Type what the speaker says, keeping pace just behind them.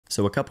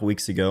So a couple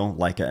weeks ago,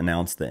 Leica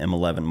announced the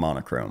M11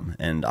 Monochrom,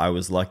 and I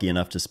was lucky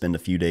enough to spend a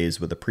few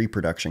days with a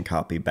pre-production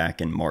copy back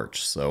in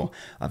March. So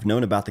I've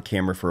known about the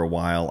camera for a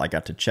while. I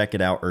got to check it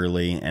out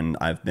early, and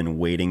I've been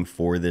waiting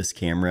for this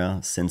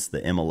camera since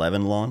the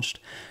M11 launched.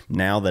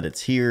 Now that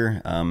it's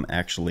here,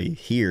 actually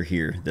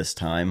here this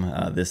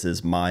time, this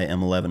is my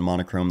M11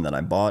 Monochrom that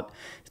I bought.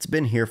 It's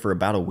been here for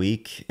about a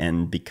week,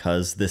 and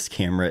because this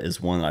camera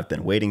is one that I've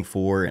been waiting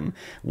for and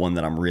one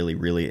that I'm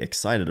really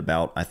excited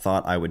about, I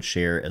thought I would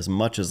share as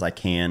much as I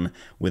can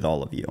with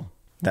all of you.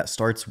 That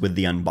starts with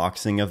the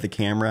unboxing of the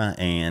camera,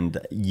 and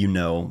you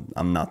know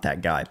I'm not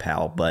that guy,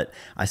 pal, but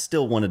I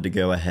still wanted to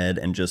go ahead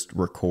and just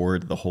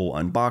record the whole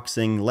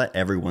unboxing, let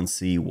everyone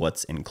see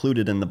what's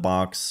included in the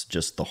box,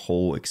 just the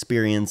whole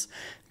experience.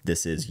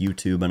 This is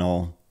YouTube and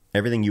all.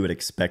 Everything you would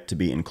expect to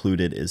be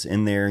included is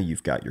in there.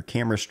 You've got your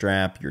camera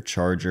strap, your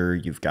charger,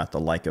 you've got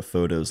the Leica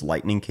Photos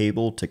lightning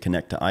cable to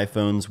connect to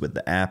iPhones with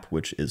the app,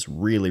 which is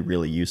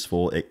really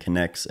useful. It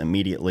connects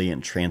immediately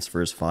and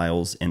transfers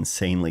files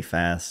insanely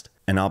fast.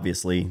 And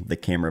obviously the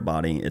camera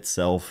body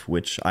itself,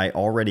 which I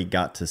already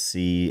got to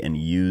see and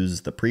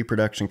use the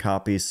pre-production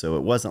copies, so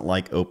it wasn't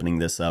like opening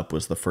this up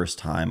was the first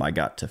time I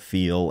got to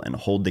feel and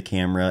hold the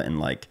camera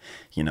and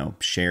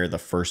share the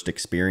first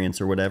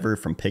experience or whatever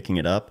from picking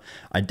it up.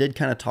 I did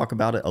kind of talk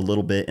about it a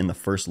little bit in the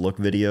first look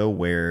video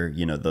where,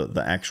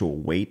 the actual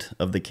weight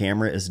of the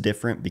camera is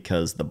different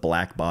because the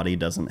black body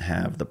doesn't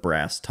have the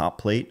brass top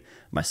plate.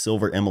 My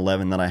silver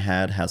M11 that I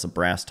had has a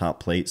brass top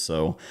plate,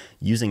 so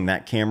using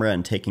that camera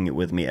and taking it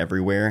with me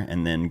everywhere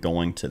and then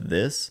going to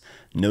this,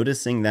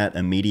 noticing that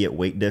immediate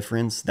weight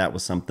difference, that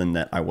was something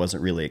that I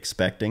wasn't really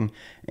expecting.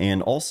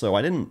 And also,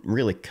 I didn't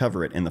really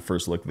cover it in the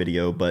first look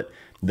video, but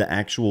the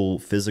actual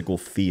physical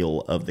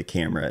feel of the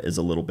camera is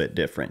a little bit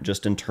different,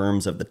 just in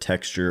terms of the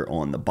texture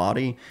on the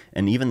body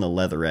and even the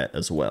leatherette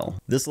as well.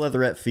 This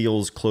leatherette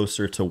feels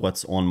closer to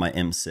what's on my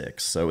M6,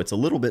 so it's a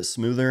little bit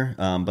smoother,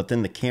 but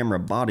then the camera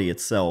body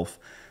itself,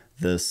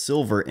 the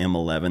silver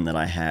M11 that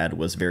I had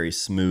was very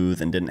smooth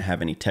and didn't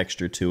have any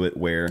texture to it,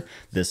 where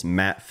this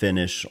matte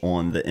finish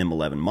on the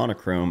M11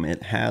 Monochrom,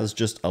 it has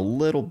just a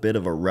little bit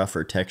of a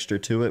rougher texture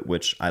to it,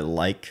 which I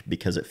like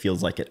because it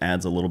feels like it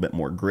adds a little bit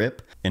more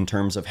grip. In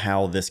terms of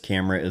how this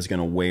camera is going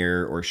to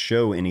wear or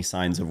show any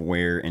signs of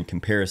wear in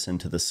comparison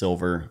to the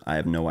silver, I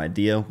have no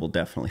idea. We'll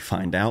definitely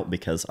find out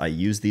because I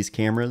use these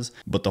cameras,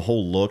 but the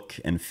whole look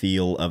and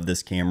feel of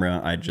this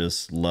camera, I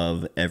just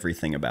love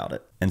everything about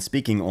it. And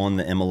speaking on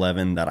the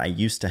M11 that I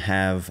used to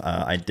have,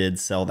 I did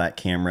sell that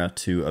camera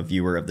to a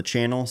viewer of the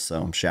channel,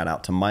 so shout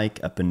out to Mike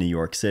up in New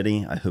York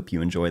City. I hope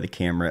you enjoy the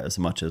camera as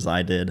much as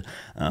I did.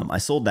 I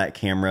sold that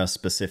camera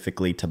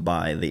specifically to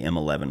buy the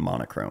M11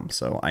 Monochrom,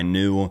 so I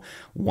knew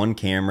one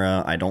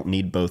camera, I don't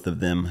need both of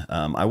them.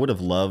 I would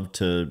have loved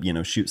to,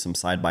 shoot some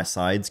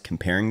side-by-sides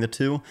comparing the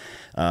two.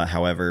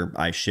 However,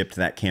 I shipped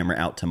that camera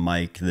out to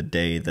Mike the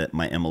day that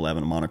my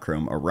M11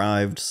 Monochrom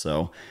arrived,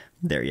 so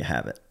there you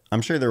have it.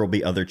 I'm sure there will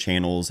be other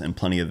channels and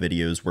plenty of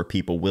videos where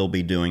people will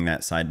be doing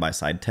that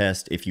side-by-side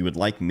test. If you would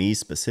like me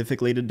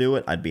specifically to do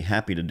it, I'd be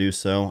happy to do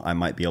so. I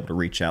might be able to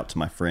reach out to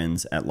my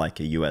friends at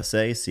Leica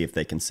USA, see if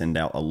they can send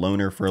out a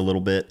loaner for a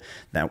little bit.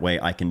 That way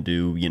I can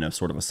do,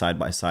 sort of a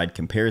side-by-side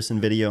comparison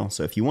video.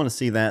 So if you want to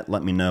see that,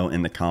 let me know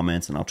in the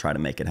comments and I'll try to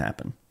make it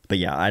happen. But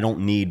yeah, I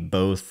don't need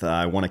both.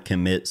 I want to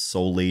commit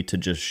solely to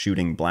just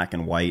shooting black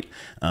and white.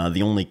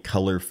 The only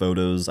color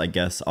photos I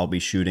guess I'll be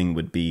shooting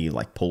would be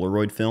like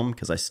Polaroid film,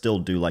 because I still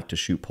do like to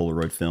shoot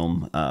Polaroid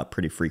film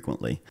pretty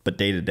frequently. But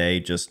day to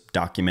day, just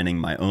documenting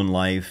my own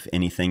life,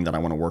 anything that I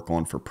want to work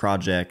on for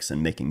projects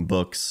and making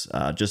books,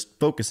 just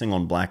focusing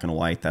on black and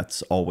white,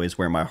 that's always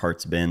where my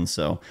heart's been.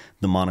 So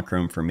the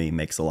Monochrom for me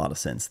makes a lot of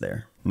sense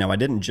there. Now, I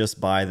didn't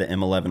just buy the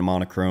M11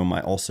 Monochrom,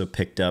 I also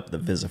picked up the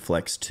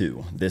VisiFlex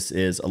 2. This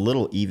is a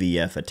little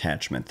EVF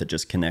attachment that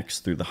just connects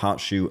through the hot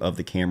shoe of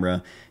the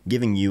camera,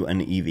 giving you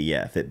an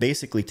EVF. It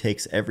basically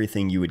takes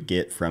everything you would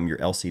get from your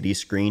LCD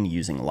screen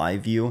using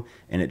live view,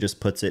 and it just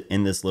puts it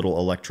in this little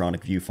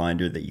electronic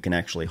viewfinder that you can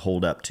actually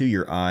hold up to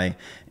your eye,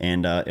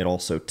 and it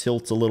also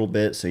tilts a little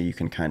bit so you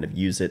can kind of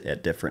use it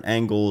at different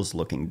angles,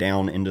 looking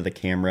down into the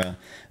camera.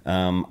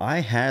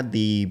 I had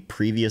the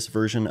previous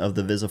version of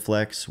the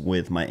VisiFlex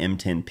with my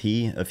M10P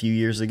a few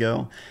years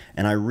ago,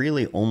 and I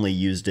really only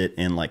used it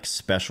in like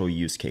special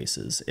use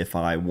cases. If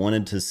I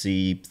wanted to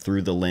see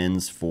through the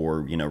lens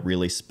for,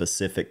 really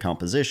specific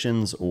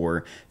compositions,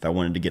 or if I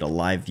wanted to get a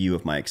live view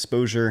of my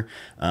exposure,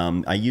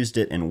 I used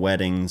it in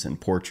weddings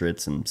and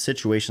portraits and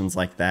situations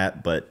like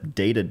that, but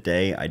day to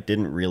day, I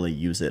didn't really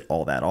use it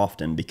all that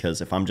often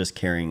because if I'm just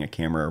carrying a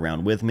camera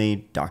around with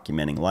me,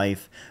 documenting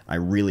life, I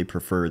really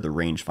prefer the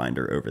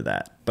rangefinder over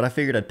that. But I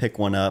figured I'd pick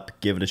one up,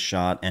 give it a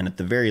shot, and at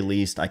the very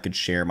least I could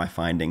share my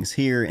findings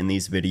here in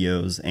these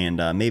videos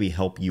and maybe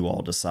help you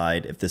all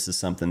decide if this is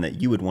something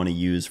that you would want to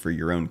use for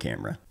your own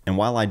camera. And And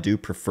while I do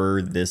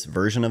prefer this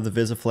version of the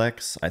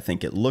VisiFlex, I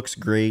think it looks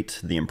great,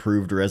 the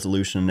improved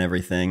resolution and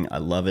everything, I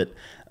love it.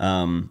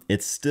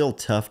 It's still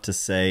tough to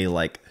say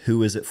like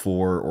who is it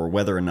for or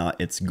whether or not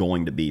it's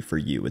going to be for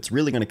you. It's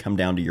really going to come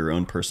down to your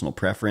own personal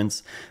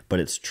preference, but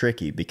it's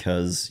tricky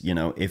because, you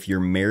know, if you're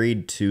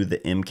married to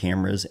the M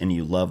cameras and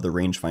you love the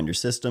rangefinder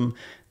system,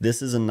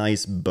 this is a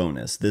nice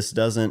bonus. This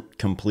doesn't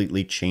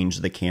completely change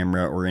the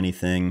camera or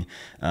anything.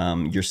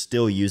 You're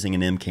still using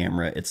an M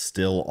camera. It's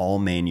still all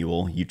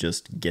manual. You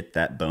just get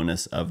that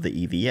bonus of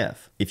the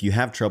EVF. If you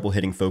have trouble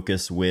hitting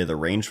focus with a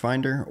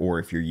rangefinder, or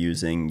if you're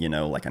using, you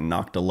know, like a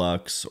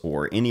Noctilux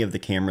or any of the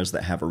cameras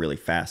that have a really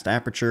fast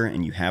aperture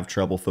and you have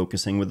trouble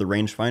focusing with the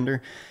rangefinder,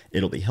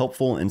 it'll be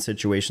helpful in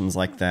situations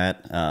like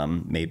that.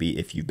 Maybe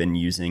if you've been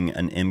using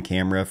an M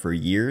camera for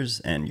years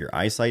and your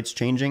eyesight's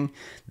changing,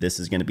 this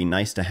is going to be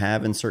nice to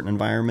have in certain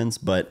environments.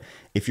 But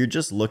if you're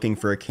just looking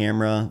for a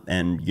camera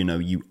and, you know,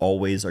 you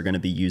always are going to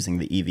be using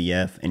the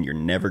EVF and you're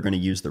never going to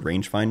use the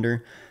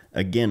rangefinder,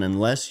 again,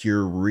 unless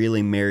you're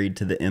really married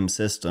to the M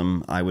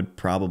system, I would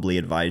probably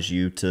advise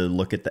you to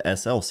look at the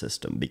SL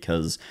system,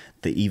 because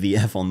the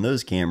EVF on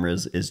those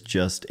cameras is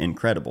just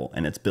incredible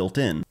and it's built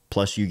in.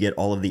 Plus you get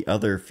all of the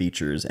other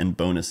features and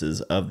bonuses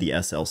of the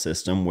SL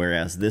system,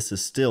 whereas this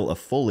is still a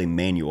fully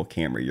manual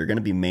camera. You're going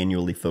to be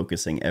manually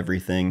focusing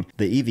everything.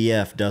 The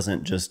EVF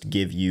doesn't just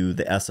give you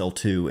the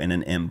SL2 and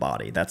an M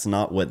body. That's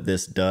not what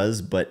this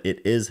does, but it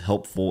is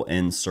helpful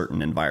in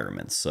certain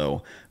environments.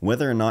 So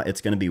whether or not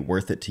it's going to be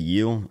worth it to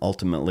you,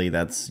 ultimately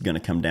that's going to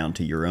come down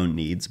to your own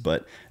needs.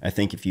 But I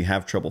think if you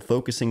have trouble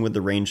focusing with the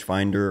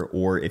rangefinder,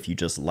 or if you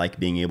just like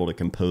being able to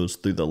compose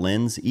through the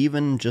lens,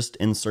 even just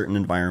in certain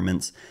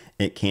environments,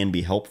 it can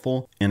be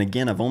helpful. And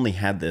again, I've only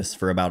had this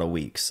for about a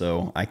week,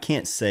 so I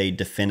can't say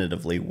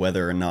definitively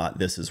whether or not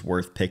this is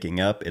worth picking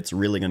up. It's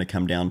really going to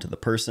come down to the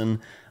person.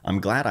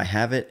 I'm glad I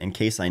have it in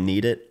case I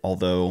need it,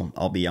 although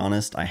I'll be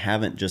honest, I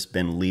haven't just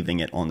been leaving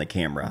it on the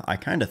camera. I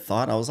kind of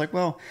thought, I was like,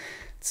 well,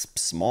 it's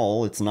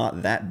small, it's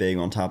not that big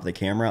on top of the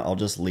camera, I'll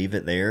just leave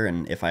it there,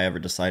 and if I ever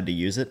decide to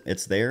use it,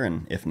 it's there,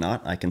 and if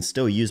not, I can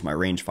still use my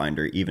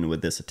rangefinder even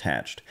with this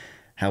attached.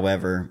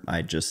 However,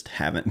 I just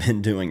haven't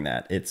been doing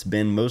that. It's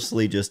been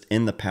mostly just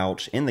in the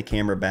pouch, in the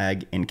camera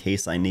bag, in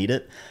case I need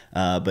it.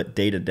 But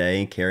day to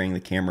day, carrying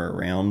the camera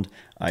around,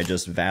 I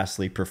just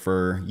vastly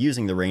prefer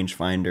using the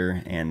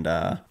rangefinder,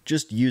 and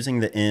just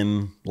using the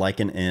M like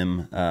an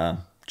M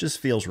just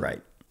feels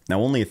right. Now,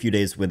 only a few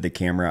days with the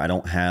camera, I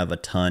don't have a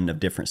ton of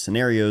different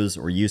scenarios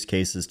or use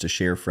cases to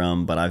share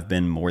from, but I've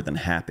been more than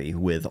happy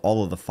with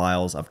all of the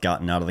files I've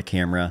gotten out of the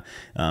camera.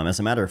 As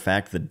a matter of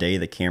fact, the day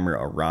the camera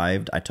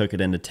arrived, I took it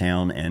into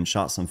town and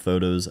shot some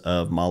photos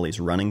of Molly's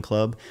running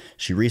club.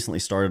 She recently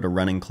started a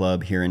running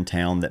club here in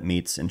town that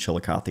meets in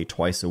Chillicothe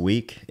twice a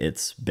week.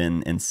 It's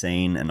been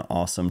insane and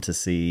awesome to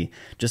see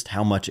just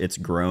how much it's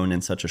grown in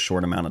such a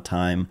short amount of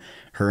time.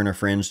 Her and her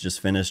friends just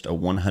finished a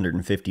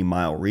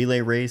 150-mile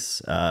relay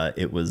race.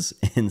 It was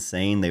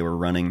insane. They were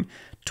running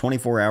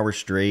 24 hours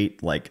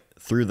straight, like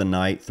through the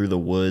night, through the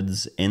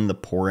woods, in the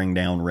pouring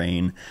down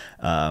rain.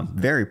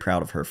 Very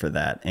proud of her for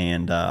that.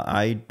 And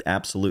I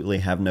absolutely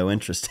have no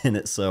interest in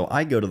it. So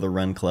I go to the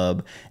run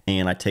club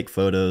and I take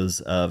photos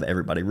of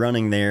everybody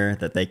running there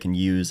that they can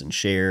use and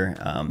share.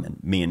 And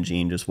me and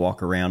Jean just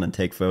walk around and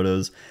take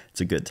photos. It's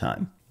a good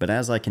time. But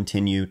as I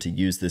continue to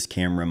use this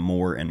camera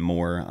more and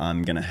more,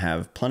 I'm going to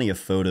have plenty of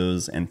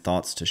photos and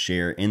thoughts to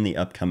share in the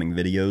upcoming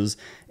videos.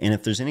 And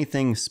if there's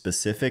anything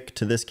specific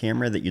to this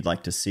camera that you'd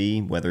like to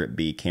see, whether it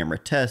be camera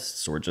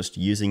tests or just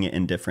using it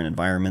in different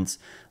environments,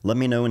 let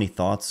me know any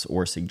thoughts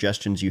or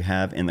suggestions you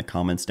have in the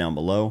comments down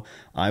below.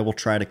 I will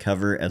try to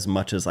cover as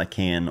much as I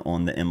can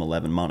on the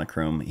M11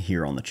 Monochrom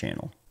here on the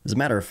channel. As a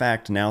matter of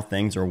fact, now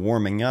things are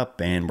warming up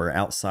and we're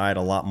outside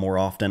a lot more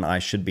often. I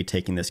should be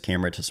taking this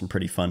camera to some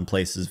pretty fun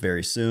places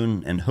very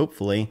soon, and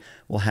hopefully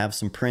we'll have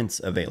some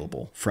prints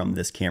available from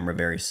this camera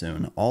very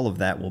soon. All of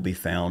that will be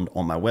found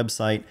on my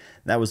website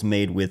that was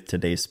made with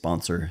today's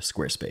sponsor,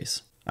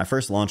 Squarespace. I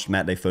first launched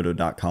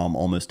MattDayPhoto.com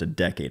almost a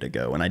decade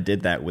ago, and I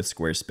did that with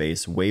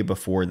Squarespace way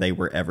before they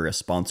were ever a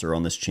sponsor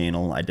on this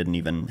channel. I didn't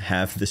even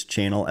have this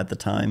channel at the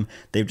time.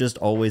 They've just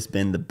always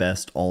been the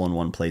best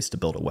all-in-one place to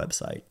build a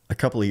website. A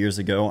couple of years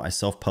ago, I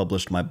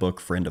self-published my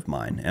book, Friend of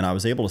Mine, and I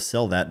was able to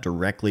sell that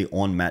directly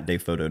on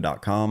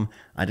MattDayPhoto.com.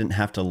 I didn't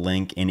have to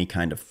link any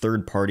kind of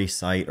third-party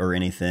site or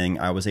anything.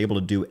 I was able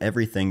to do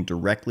everything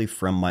directly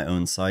from my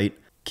own site,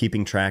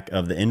 keeping track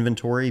of the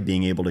inventory,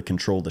 being able to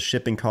control the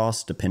shipping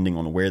costs depending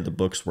on where the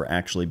books were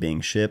actually being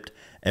shipped.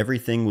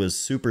 Everything was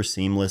super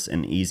seamless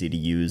and easy to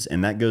use,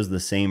 and that goes the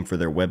same for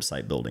their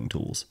website building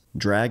tools.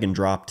 Drag and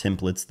drop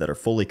templates that are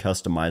fully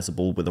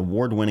customizable with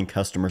award-winning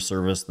customer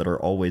service that are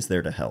always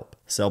there to help.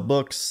 Sell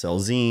books, sell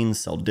zines,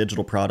 sell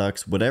digital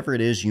products, whatever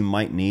it is you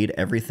might need,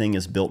 everything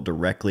is built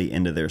directly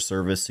into their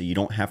service, so you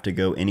don't have to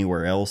go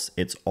anywhere else.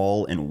 It's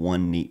all in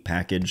one neat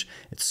package.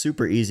 It's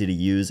super easy to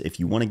use. If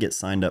you want to get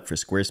signed up for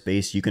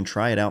Squarespace, you can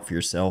try it out for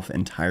yourself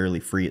entirely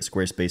free at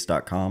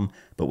squarespace.com.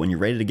 But when you're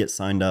ready to get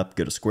signed up,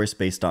 go to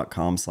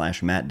squarespace.com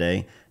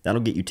squarespace.com/mattday.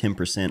 That'll get you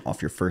 10%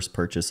 off your first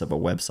purchase of a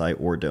website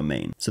or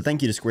domain. So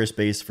thank you to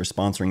Squarespace for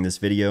sponsoring this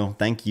video.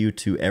 Thank you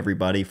to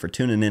everybody for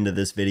tuning into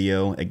this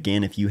video.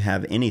 Again, if you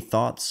have any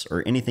thoughts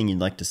or anything you'd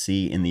like to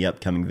see in the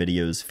upcoming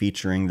videos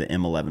featuring the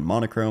M11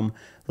 Monochrom,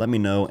 let me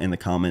know in the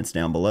comments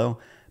down below.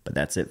 But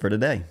that's it for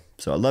today.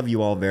 So I love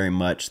you all very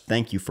much.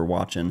 Thank you for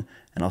watching,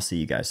 and I'll see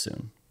you guys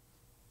soon.